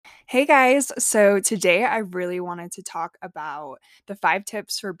Hey guys, so today I really wanted to talk about the 5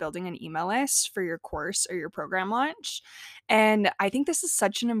 tips for building an email list for your course or your program launch. And I think this is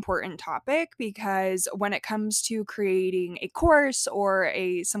such an important topic because when it comes to creating a course or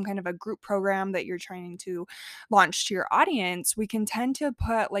a some kind of a group program that you're trying to launch to your audience, we can tend to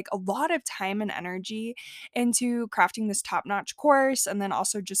put like a lot of time and energy into crafting this top-notch course and then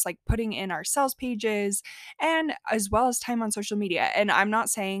also just like putting in our sales pages and as well as time on social media. And I'm not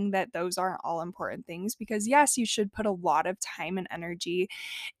saying that those aren't all important things because, yes, you should put a lot of time and energy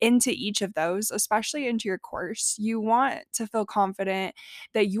into each of those, especially into your course. You want to feel confident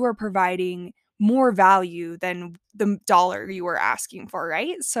that you are providing more value than the dollar you were asking for,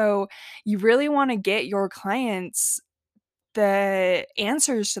 right? So you really want to get your clients the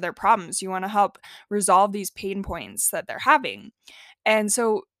answers to their problems. You want to help resolve these pain points that they're having. And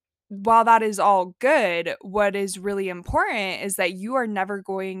so while that is all good, what is really important is that you are never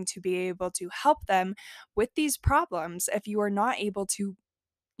going to be able to help them with these problems if you are not able to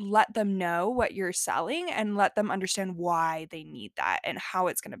let them know what you're selling and let them understand why they need that and how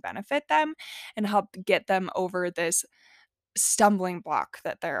it's going to benefit them and help get them over this stumbling block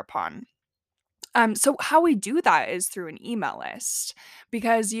that they're upon. So how we do that is through an email list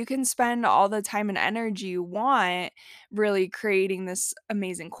because you can spend all the time and energy you want really creating this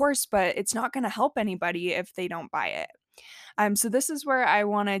amazing course, but it's not going to help anybody if they don't buy it. So this is where I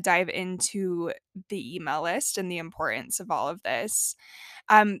want to dive into the email list and the importance of all of this.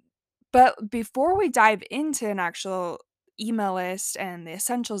 Um, but before we dive into an actual email list and the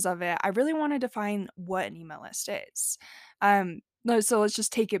essentials of it, I really want to define what an email list is. No, so let's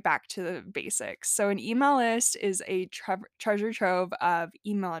just take it back to the basics. So, an email list is a treasure trove of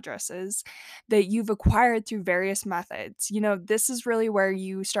email addresses that you've acquired through various methods. This is really where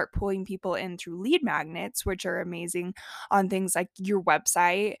you start pulling people in through lead magnets, which are amazing on things like your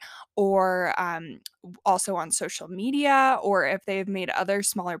website or also on social media, or if they've made other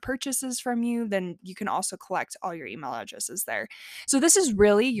smaller purchases from you, then you can also collect all your email addresses there. So, this is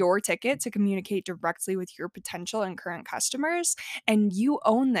really your ticket to communicate directly with your potential and current customers. And you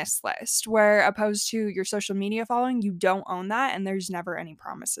own this list, where opposed to your social media following, you don't own that, and there's never any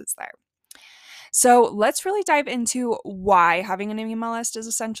promises there. So, let's really dive into why having an email list is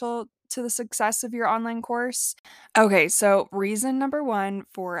essential to the success of your online course. Okay, so reason number one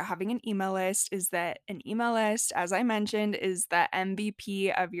for having an email list is that an email list, as I mentioned, is the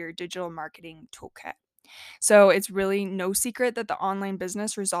MVP of your digital marketing toolkit. So it's really no secret that the online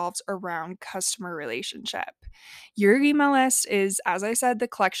business revolves around customer relationship. Your email list is, as I said, the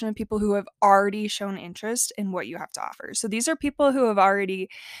collection of people who have already shown interest in what you have to offer. So these are people who have already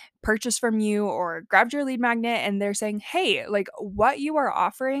purchased from you or grabbed your lead magnet and they're saying, hey, like what you are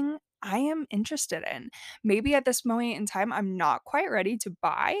offering, I am interested in. Maybe at this moment in time, I'm not quite ready to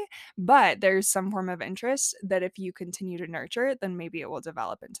buy, but there's some form of interest that if you continue to nurture it, then maybe it will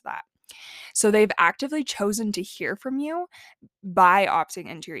develop into that. So they've actively chosen to hear from you by opting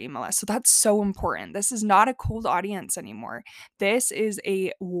into your email list. So that's so important. This is not a cold audience anymore. This is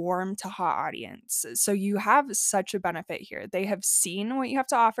a warm to hot audience. So you have such a benefit here. They have seen what you have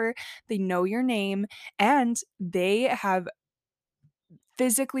to offer, they know your name, and they have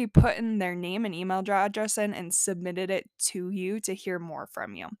physically put in their name and email address in and submitted it to you to hear more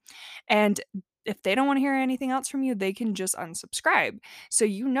from you. And if they don't want to hear anything else from you, they can just unsubscribe. So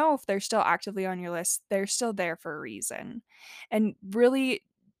if they're still actively on your list, they're still there for a reason. And really,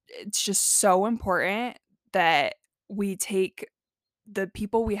 it's just so important that we take the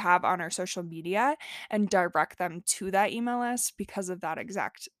people we have on our social media and direct them to that email list because of that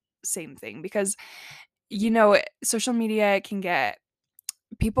exact same thing. Because, social media can get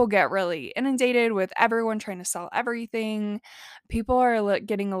people get really inundated with everyone trying to sell everything. People are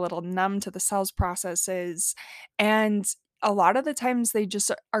getting a little numb to the sales processes. And a lot of the times they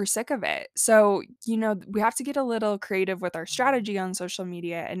just are sick of it. So, we have to get a little creative with our strategy on social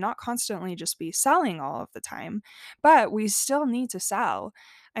media and not constantly just be selling all of the time, but we still need to sell.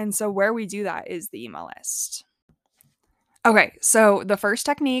 And so, where we do that is the email list. Okay, so the first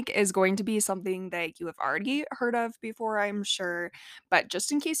technique is going to be something that you have already heard of before, I'm sure, but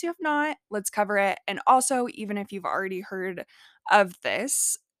just in case you have not, let's cover it. And also, even if you've already heard of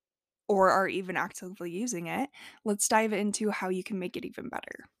this or are even actively using it, let's dive into how you can make it even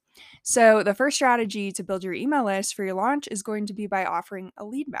better. So, the first strategy to build your email list for your launch is going to be by offering a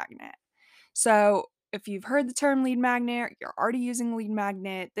lead magnet. So, if you've heard the term lead magnet, you're already using lead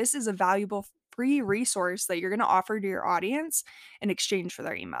magnet, this is a valuable free resource that you're going to offer to your audience in exchange for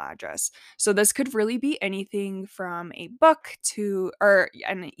their email address. So this could really be anything from a book to, or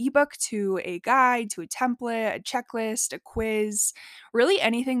an ebook, to a guide, to a template, a checklist, a quiz, really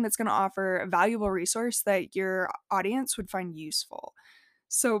anything that's going to offer a valuable resource that your audience would find useful.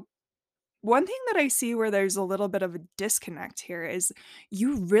 So one thing that I see where there's a little bit of a disconnect here is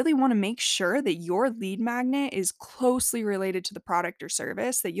you really want to make sure that your lead magnet is closely related to the product or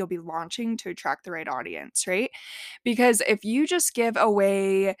service that you'll be launching to attract the right audience, right? Because if you just give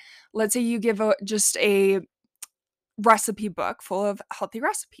away, let's say you give just a recipe book full of healthy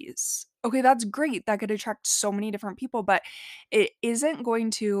recipes. Okay, that's great. That could attract so many different people, but it isn't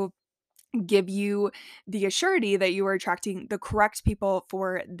going to give you the assurity that you are attracting the correct people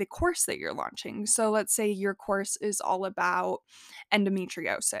for the course that you're launching. So let's say your course is all about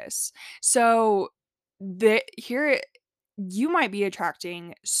endometriosis. So here you might be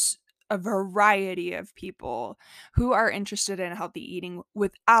attracting a variety of people who are interested in healthy eating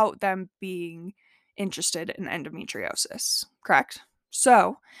without them being interested in endometriosis, correct?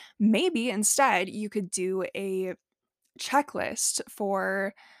 So maybe instead you could do a checklist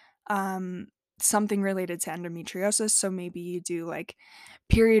for um, something related to endometriosis. So maybe you do like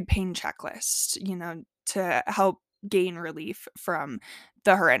period pain checklist, to help gain relief from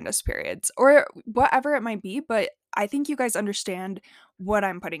the horrendous periods or whatever it might be. But I think you guys understand what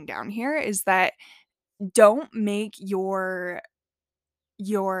I'm putting down here is that don't make your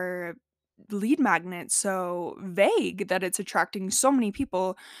lead magnet so vague that it's attracting so many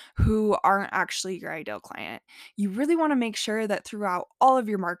people who aren't actually your ideal client. You really want to make sure that throughout all of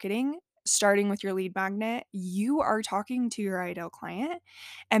your marketing, starting with your lead magnet, you are talking to your ideal client.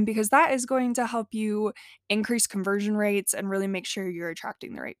 And because that is going to help you increase conversion rates and really make sure you're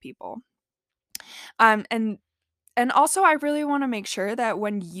attracting the right people. Um, and and also, I really wanna make sure that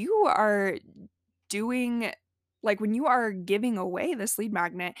when you are doing when you are giving away this lead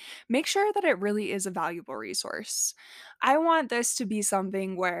magnet, make sure that it really is a valuable resource. I want this to be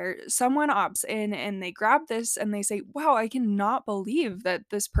something where someone opts in and they grab this and they say, "Wow, I cannot believe that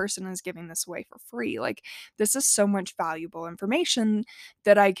this person is giving this away for free." Like, this is so much valuable information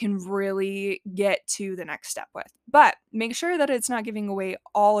that I can really get to the next step with. But make sure that it's not giving away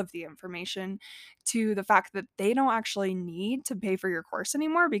all of the information to the fact that they don't actually need to pay for your course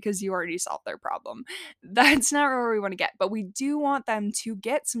anymore because you already solved their problem. That's not where we want to get, but we do want them to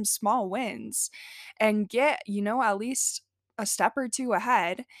get some small wins and get, at least a step or two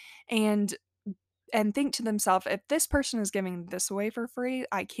ahead and think to themselves, if this person is giving this away for free,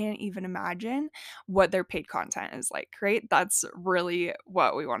 I can't even imagine what their paid content is like, right? That's really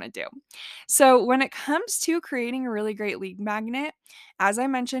what we want to do. So, when it comes to creating a really great lead magnet, as I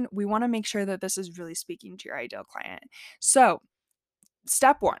mentioned, we want to make sure that this is really speaking to your ideal client. So,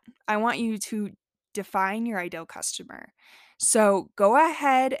 step one, I want you to define your ideal customer. So go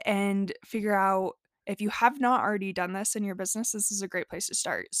ahead and figure out if you have not already done this in your business, this is a great place to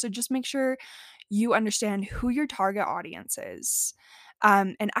start. So just make sure you understand who your target audience is.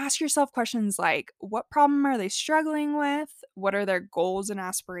 And ask yourself questions like what problem are they struggling with? What are their goals and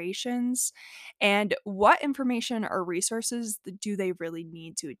aspirations? And what information or resources do they really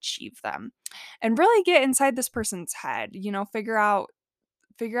need to achieve them? And really get inside this person's head,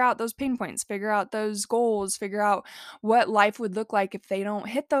 figure out those pain points, figure out those goals, figure out what life would look like if they don't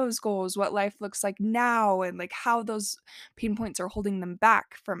hit those goals, what life looks like now, and like how those pain points are holding them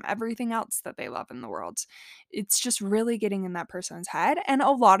back from everything else that they love in the world. It's just really getting in that person's head. And a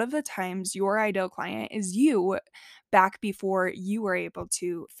lot of the times, your ideal client is you back before you were able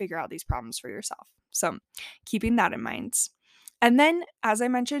to figure out these problems for yourself. So, keeping that in mind. And then, as I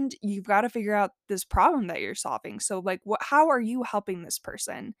mentioned, you've got to figure out this problem that you're solving. So, like, how are you helping this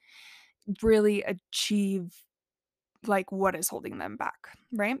person really achieve like what is holding them back,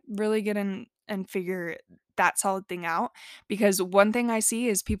 right? Really get in and figure that solid thing out because one thing I see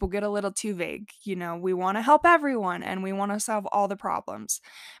is people get a little too vague. We want to help everyone and we want to solve all the problems.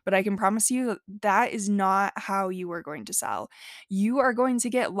 But I can promise you that that is not how you are going to sell. You are going to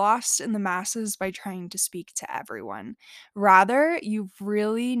get lost in the masses by trying to speak to everyone. Rather, you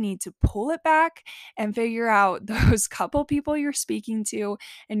really need to pull it back and figure out those couple people you're speaking to,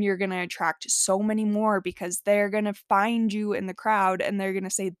 and you're going to attract so many more because they're going to find you in the crowd and they're going to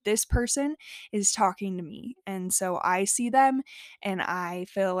say, "This person is talking to me. And so I see them and I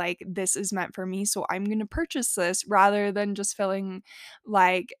feel like this is meant for me. So I'm going to purchase this," rather than just feeling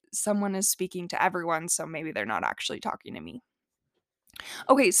like someone is speaking to everyone. So maybe they're not actually talking to me.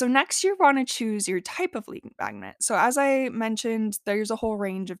 Okay, so next you want to choose your type of lead magnet. So as I mentioned, there's a whole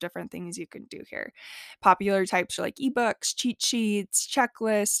range of different things you can do here. Popular types are like ebooks, cheat sheets,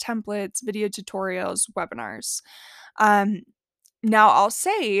 checklists, templates, video tutorials, webinars. Um, Now, I'll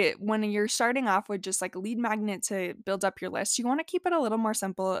say when you're starting off with just like a lead magnet to build up your list, you want to keep it a little more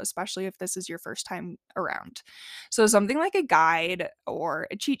simple, especially if this is your first time around. So, something like a guide or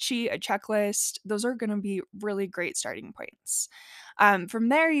a cheat sheet, a checklist, those are going to be really great starting points. From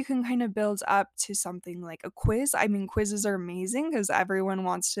there, you can kind of build up to something like a quiz. I mean, quizzes are amazing because everyone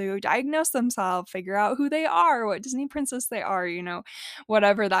wants to diagnose themselves, figure out who they are, what Disney princess they are,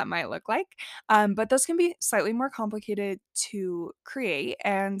 whatever that might look like. But those can be slightly more complicated to create,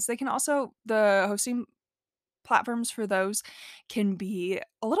 and they can also, the hosting platforms for those can be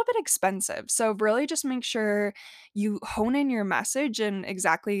a little bit expensive. So, really just make sure you hone in your message and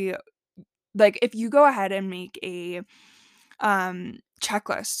exactly like if you go ahead and make a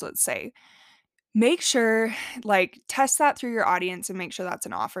checklist, let's say, make sure like test that through your audience and make sure that's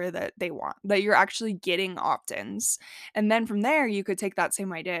an offer that they want, that you're actually getting opt-ins. And then from there, you could take that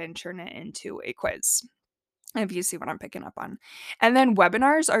same idea and turn it into a quiz, if you see what I'm picking up on. And then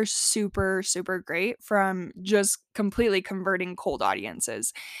webinars are super, super great from just completely converting cold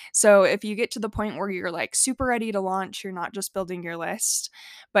audiences. So if you get to the point where you're like super ready to launch, you're not just building your list,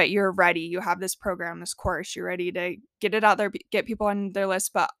 but you're ready, you have this program, this course, you're ready to get it out there, get people on their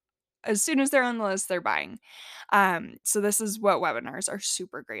list, but as soon as they're on the list, they're buying. So this is what webinars are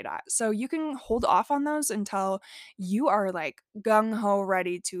super great at. So you can hold off on those until you are like gung ho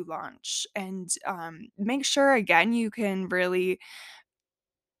ready to launch, and make sure again you can really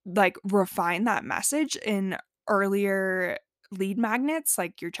like refine that message in earlier lead magnets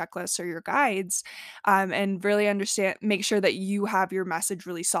like your checklists or your guides, and really understand, make sure that you have your message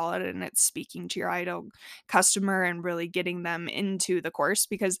really solid and it's speaking to your ideal customer and really getting them into the course,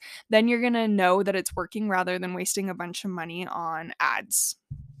 because then you're going to know that it's working rather than wasting a bunch of money on ads.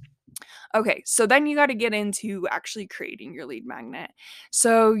 Okay, so then you got to get into actually creating your lead magnet.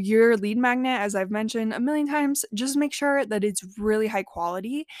 So, your lead magnet, as I've mentioned a million times, just make sure that it's really high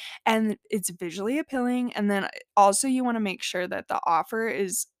quality and it's visually appealing. And then also, you want to make sure that the offer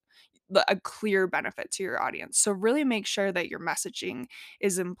is a clear benefit to your audience. So, really make sure that your messaging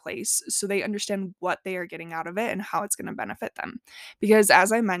is in place so they understand what they are getting out of it and how it's going to benefit them. Because,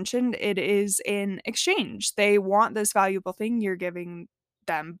 as I mentioned, it is in exchange. They want this valuable thing you're giving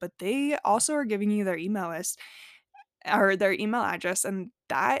them, but they also are giving you their email list or their email address. And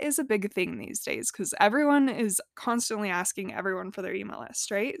that is a big thing these days because everyone is constantly asking everyone for their email list,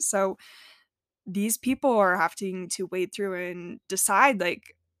 right? So these people are having to wade through and decide,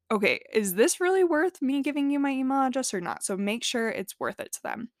 like, okay, is this really worth me giving you my email address or not? So make sure it's worth it to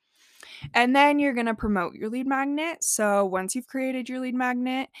them. And then you're going to promote your lead magnet. So once you've created your lead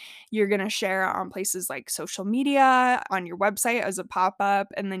magnet, you're going to share it on places like social media, on your website as a pop up,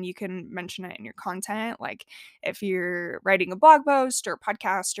 and then you can mention it in your content. Like if you're writing a blog post or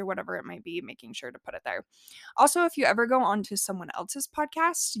podcast or whatever it might be, making sure to put it there. Also, if you ever go onto someone else's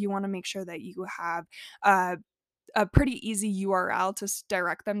podcast, you want to make sure that you have a pretty easy URL to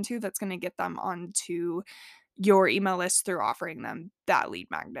direct them to that's going to get them onto your email list through offering them that lead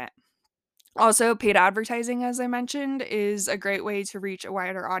magnet. Also, paid advertising, as I mentioned, is a great way to reach a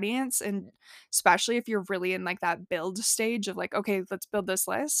wider audience, and especially if you're really in like that build stage of like, okay, let's build this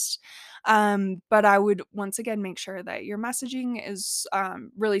list. But I would once again make sure that your messaging is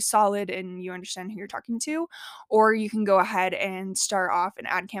really solid and you understand who you're talking to, or you can go ahead and start off an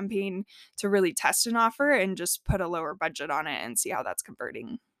ad campaign to really test an offer and just put a lower budget on it and see how that's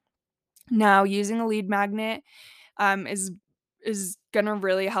converting. Now, using a lead magnet um, is is gonna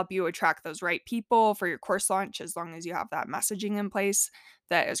really help you attract those right people for your course launch, as long as you have that messaging in place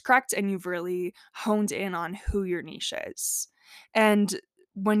that is correct and you've really honed in on who your niche is. And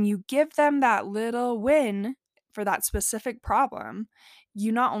when you give them that little win for that specific problem,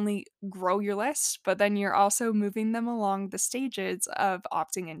 you not only grow your list, but then you're also moving them along the stages of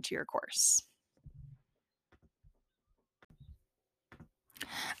opting into your course.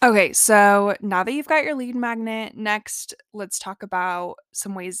 Okay, so now that you've got your lead magnet, next let's talk about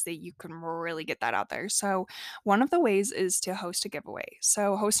some ways that you can really get that out there. So, one of the ways is to host a giveaway.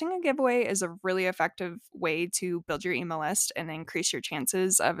 So, hosting a giveaway is a really effective way to build your email list and increase your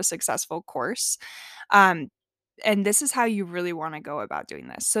chances of a successful course. Um, and this is how you really want to go about doing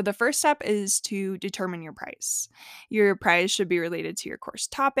this. So, the first step is to determine your price. Your price should be related to your course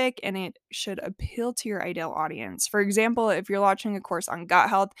topic and it should appeal to your ideal audience. For example, if you're launching a course on gut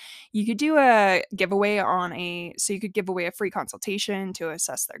health, you could do a giveaway so you could give away a free consultation to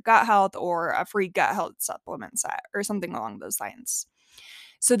assess their gut health or a free gut health supplement set or something along those lines.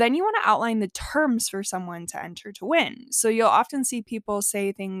 So then you want to outline the terms for someone to enter to win. So you'll often see people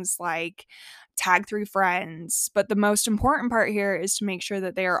say things like tag 3 friends, but the most important part here is to make sure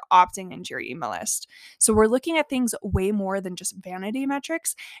that they are opting into your email list. So we're looking at things way more than just vanity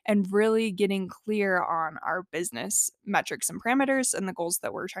metrics and really getting clear on our business metrics and parameters and the goals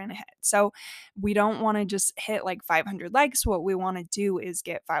that we're trying to hit. So we don't want to just hit like 500 likes. What we want to do is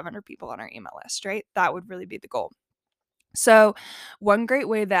get 500 people on our email list, right? That would really be the goal. So, one great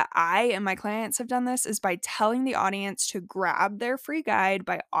way that I and my clients have done this is by telling the audience to grab their free guide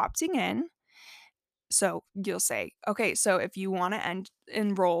by opting in. So, you'll say, okay, so if you want to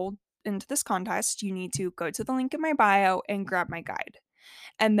enroll into this contest, you need to go to the link in my bio and grab my guide.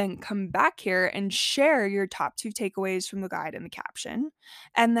 And then come back here and share your top 2 takeaways from the guide in the caption.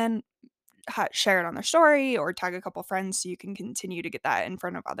 And then share it on their story or tag a couple friends so you can continue to get that in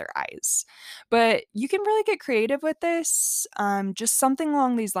front of other eyes. But you can really get creative with this. Just something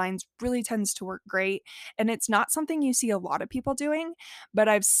along these lines really tends to work great. And it's not something you see a lot of people doing, but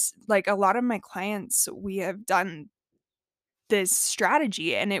like a lot of my clients, we have done this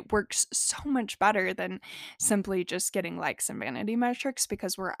strategy and it works so much better than simply just getting likes and vanity metrics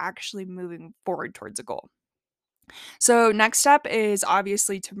because we're actually moving forward towards a goal. So, next step is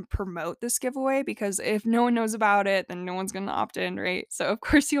obviously to promote this giveaway because if no one knows about it, then no one's going to opt in, right? So, of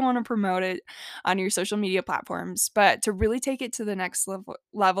course, you want to promote it on your social media platforms. But to really take it to the next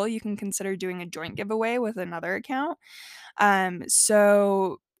level, you can consider doing a joint giveaway with another account.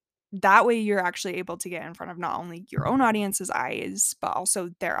 So that way you're actually able to get in front of not only your own audience's eyes, but also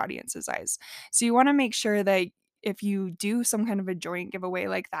their audience's eyes. So you want to make sure that if you do some kind of a joint giveaway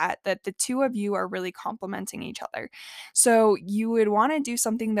like that, that the two of you are really complementing each other. So you would want to do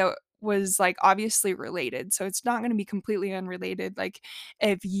something that was like obviously related. So it's not going to be completely unrelated. Like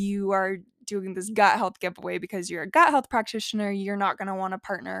if you are doing this gut health giveaway because you're a gut health practitioner, you're not going to want to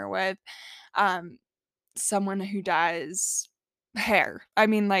partner with um, someone who does hair. I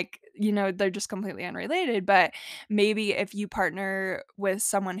mean, like, they're just completely unrelated, but maybe if you partner with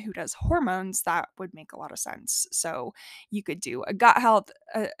someone who does hormones, that would make a lot of sense. So you could do a gut health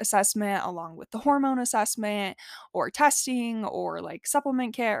assessment along with the hormone assessment or testing or like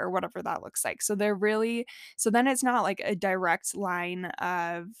supplement kit or whatever that looks like. So then it's not like a direct line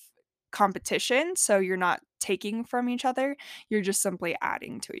of competition. So you're not taking from each other, you're just simply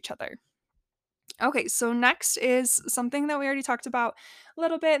adding to each other. Okay, so next is something that we already talked about a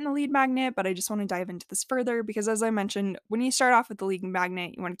little bit in the lead magnet, but I just want to dive into this further because, as I mentioned, when you start off with the lead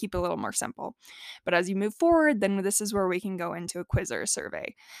magnet, you want to keep it a little more simple. But as you move forward, then this is where we can go into a quiz or a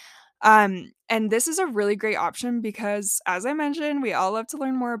survey. And this is a really great option because, as I mentioned, we all love to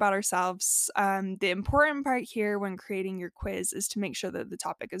learn more about ourselves. The important part here when creating your quiz is to make sure that the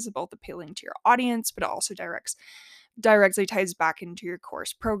topic is both appealing to your audience, but it also directly ties back into your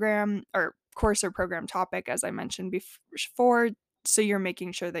course or program topic, as I mentioned before. So you're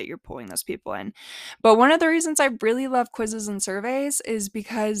making sure that you're pulling those people in. But one of the reasons I really love quizzes and surveys is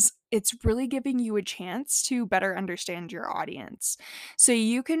because it's really giving you a chance to better understand your audience. So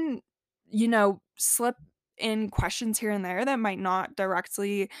you can, slip in questions here and there that might not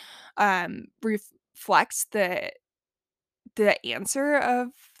directly reflect the answer of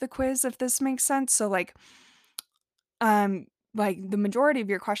the quiz, if this makes sense. So like the majority of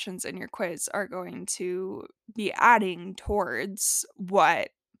your questions in your quiz are going to be adding towards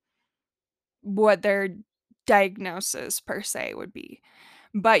what their diagnosis per se would be.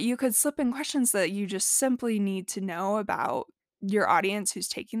 But you could slip in questions that you just simply need to know about your audience who's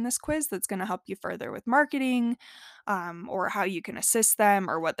taking this quiz that's going to help you further with marketing, or how you can assist them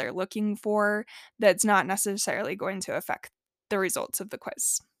or what they're looking for, that's not necessarily going to affect the results of the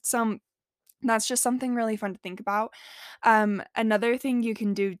quiz. So that's just something really fun to think about. Another thing you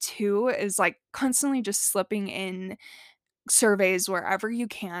can do too is like constantly just slipping in surveys wherever you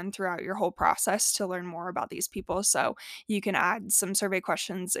can throughout your whole process to learn more about these people. So you can add some survey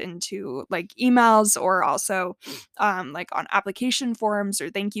questions into like emails or also like on application forms or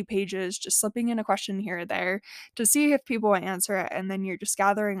thank you pages, just slipping in a question here or there to see if people will answer it. And then you're just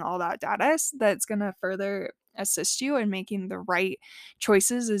gathering all that data that's going to further assist you in making the right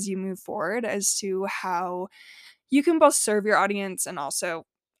choices as you move forward as to how you can both serve your audience and also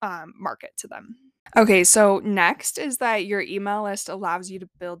market to them. Okay, so next is that your email list allows you to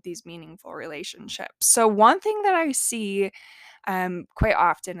build these meaningful relationships. So one thing that I see quite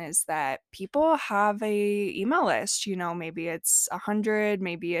often is that people have a email list. Maybe it's 100,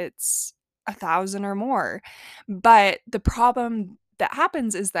 maybe it's 1,000 or more. But the problem that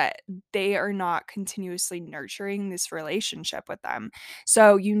happens is that they are not continuously nurturing this relationship with them.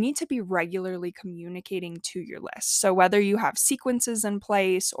 So you need to be regularly communicating to your list. So whether you have sequences in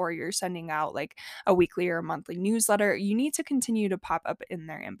place or you're sending out like a weekly or a monthly newsletter, you need to continue to pop up in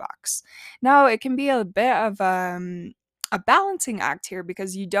their inbox. Now, it can be a bit of a balancing act here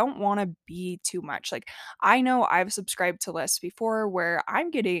because you don't want to be too much. Like, I know I've subscribed to lists before where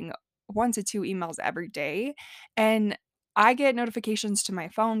I'm getting 1 to 2 emails every day, and I get notifications to my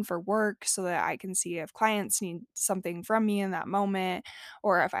phone for work so that I can see if clients need something from me in that moment,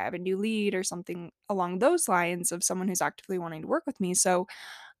 or if I have a new lead or something along those lines of someone who's actively wanting to work with me. So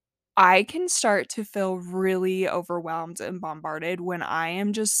I can start to feel really overwhelmed and bombarded when I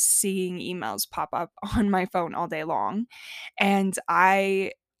am just seeing emails pop up on my phone all day long. And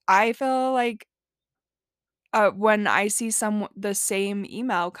I feel like when I see the same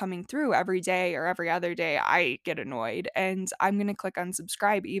email coming through every day or every other day, I get annoyed and I'm gonna click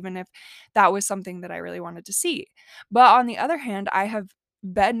unsubscribe even if that was something that I really wanted to see. But on the other hand, I have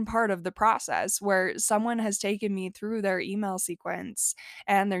been part of the process where someone has taken me through their email sequence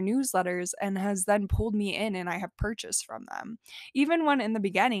and their newsletters and has then pulled me in and I have purchased from them. Even when in the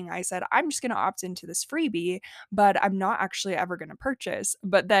beginning I said, I'm just gonna opt into this freebie, but I'm not actually ever gonna purchase.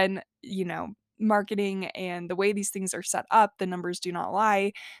 But then, marketing and the way these things are set up, the numbers do not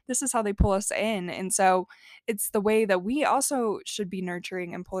lie. This is how they pull us in. And so it's the way that we also should be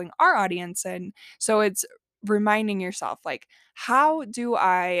nurturing and pulling our audience in. So it's reminding yourself, like, how do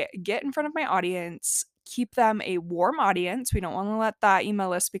I get in front of my audience? Keep them a warm audience. We don't want to let that email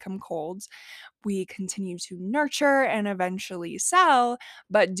list become cold. We continue to nurture and eventually sell,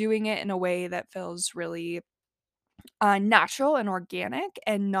 but doing it in a way that feels really natural and organic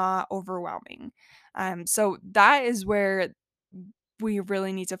and not overwhelming. So that is where we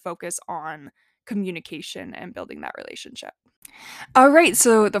really need to focus on communication and building that relationship. All right,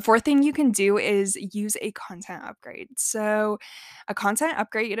 so the fourth thing you can do is use a content upgrade. So, a content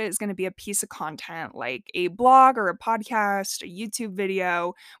upgrade is going to be a piece of content like a blog or a podcast, a YouTube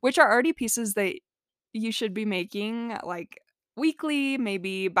video, which are already pieces that you should be making like weekly,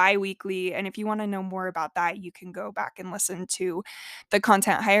 maybe bi-weekly. And if you want to know more about that, you can go back and listen to the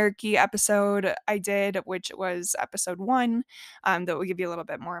content hierarchy episode I did, which was episode 1. That will give you a little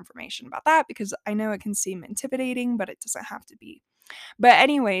bit more information about that because I know it can seem intimidating, but it doesn't have to be. But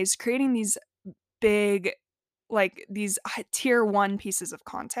anyways, creating these big, like these tier 1 pieces of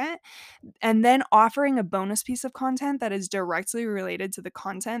content and then offering a bonus piece of content that is directly related to the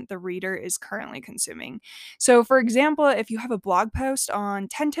content the reader is currently consuming. So, for example, if you have a blog post on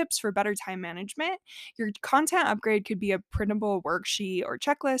 10 tips for better time management, your content upgrade could be a printable worksheet or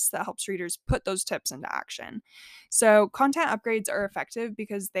checklist that helps readers put those tips into action. So, content upgrades are effective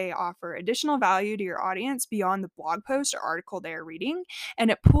because they offer additional value to your audience beyond the blog post or article they are reading,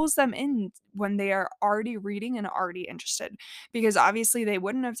 and it pulls them in when they are already reading and already interested because obviously they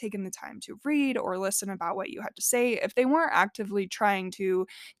wouldn't have taken the time to read or listen about what you had to say if they weren't actively trying to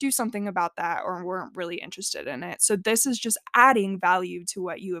do something about that or weren't really interested in it. So this is just adding value to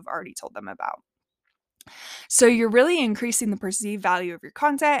what you have already told them about. So you're really increasing the perceived value of your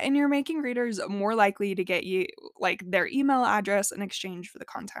content and you're making readers more likely to get you like their email address in exchange for the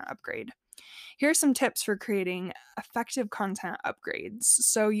content upgrade. Here are some tips for creating effective content upgrades.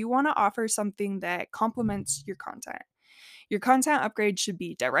 So you want to offer something that complements your content. Your content upgrade should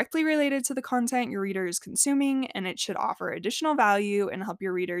be directly related to the content your reader is consuming, and it should offer additional value and help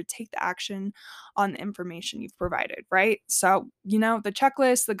your reader take the action on the information you've provided, right? So, the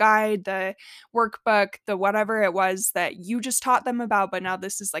checklist, the guide, the workbook, the whatever it was that you just taught them about, but now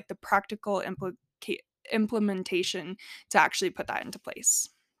this is like the practical implementation to actually put that into place.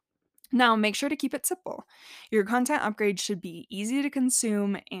 Now, make sure to keep it simple. Your content upgrade should be easy to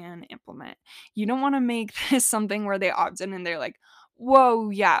consume and implement. You don't want to make this something where they opt in and they're like, whoa,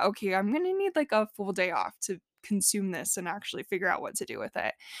 yeah, okay, I'm going to need like a full day off to consume this and actually figure out what to do with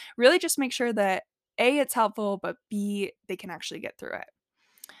it. Really just make sure that A, it's helpful, but B, they can actually get through it.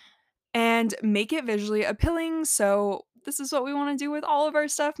 And make it visually appealing. So, this is what we want to do with all of our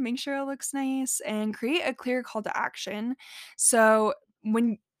stuff. Make sure it looks nice and create a clear call to action. So,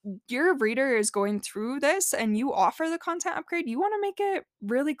 when your reader is going through this and you offer the content upgrade, you want to make it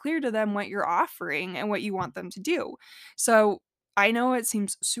really clear to them what you're offering and what you want them to do. So, I know it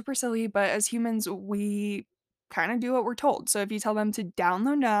seems super silly, but as humans, we kind of do what we're told. So, if you tell them to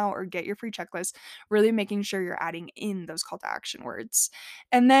download now or get your free checklist, really making sure you're adding in those call to action words.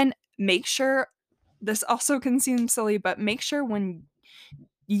 And then make sure this also can seem silly, but make sure when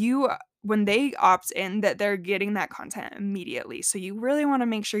you when they opt in, that they're getting that content immediately. So you really want to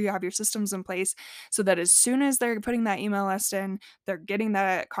make sure you have your systems in place so that as soon as they're putting that email list in, they're getting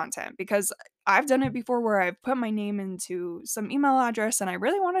that content. Because I've done it before where I've put my name into some email address and I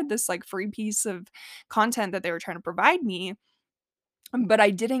really wanted this like free piece of content that they were trying to provide me, but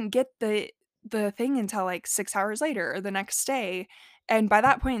I didn't get the thing until, like, 6 hours later or the next day, and by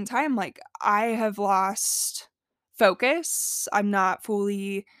that point in time, like, I have lost focus. I'm not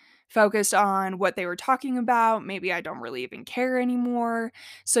fully focused on what they were talking about. Maybe I don't really even care anymore.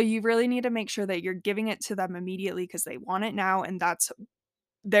 So you really need to make sure that you're giving it to them immediately because they want it now, and that's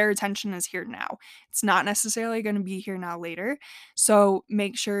their attention is here now. It's not necessarily gonna be here now later. So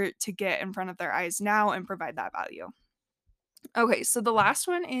make sure to get in front of their eyes now and provide that value. Okay, so the last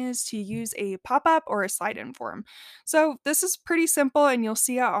one is to use a pop up or a slide in form. So this is pretty simple and you'll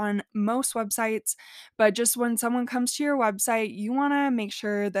see it on most websites, but just when someone comes to your website, you want to make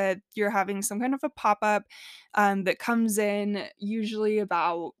sure that you're having some kind of a pop up that comes in usually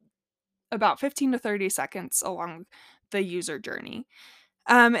about 15 to 30 seconds along the user journey.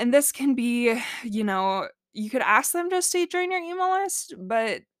 And this can be, you could ask them just to join your email list,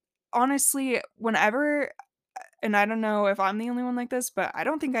 but honestly, whenever and I don't know if I'm the only one like this, but I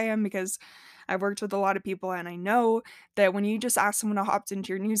don't think I am because I've worked with a lot of people and I know that when you just ask someone to opt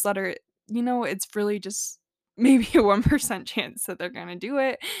into your newsletter, it's really just maybe a 1% chance that they're going to do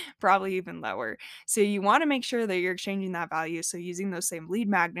it, probably even lower. So you want to make sure that you're exchanging that value. So using those same lead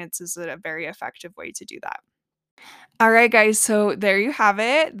magnets is a very effective way to do that. All right, guys. So there you have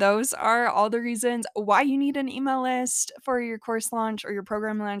it. Those are all the reasons why you need an email list for your course launch or your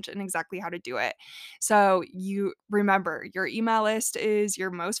program launch and exactly how to do it. So you remember your email list is your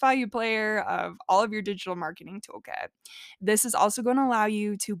most valued player of all of your digital marketing toolkit. This is also going to allow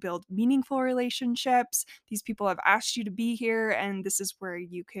you to build meaningful relationships. These people have asked you to be here, and this is where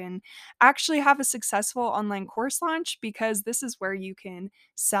you can actually have a successful online course launch because this is where you can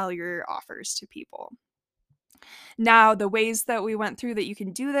sell your offers to people. Now, the ways that we went through that you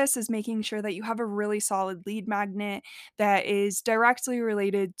can do this is making sure that you have a really solid lead magnet that is directly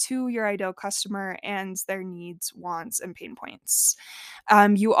related to your ideal customer and their needs, wants, and pain points.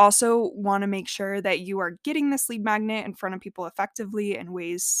 You also want to make sure that you are getting this lead magnet in front of people effectively in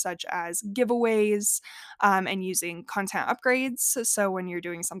ways such as giveaways and using content upgrades. So, when you're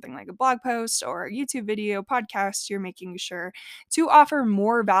doing something like a blog post or a YouTube video, podcast, you're making sure to offer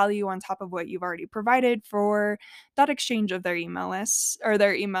more value on top of what you've already provided for that exchange of their email lists or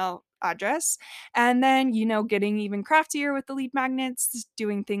their email address. And then, getting even craftier with the lead magnets,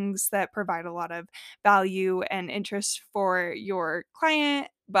 doing things that provide a lot of value and interest for your client,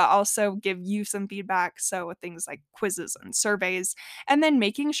 but also give you some feedback. So, with things like quizzes and surveys, and then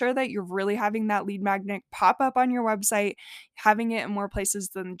making sure that you're really having that lead magnet pop up on your website, having it in more places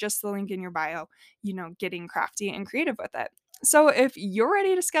than just the link in your bio, getting crafty and creative with it. So, if you're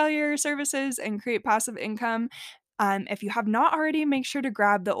ready to scale your services and create passive income, if you have not already, make sure to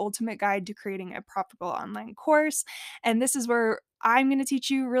grab the ultimate guide to creating a profitable online course. And this is where I'm going to teach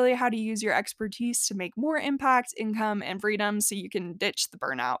you really how to use your expertise to make more impact, income, and freedom so you can ditch the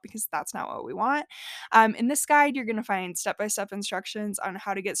burnout because that's not what we want. In this guide, you're going to find step by step instructions on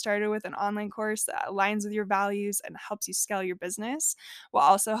how to get started with an online course that aligns with your values and helps you scale your business while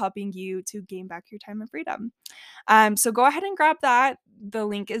also helping you to gain back your time and freedom. So go ahead and grab that. The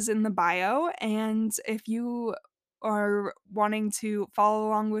link is in the bio. And if you are wanting to follow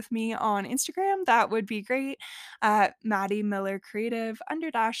along with me on Instagram, that would be great. Maddie Miller Creative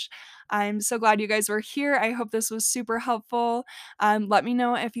 _. I'm so glad you guys were here. I hope this was super helpful. Let me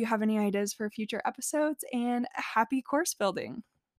know if you have any ideas for future episodes and happy course building.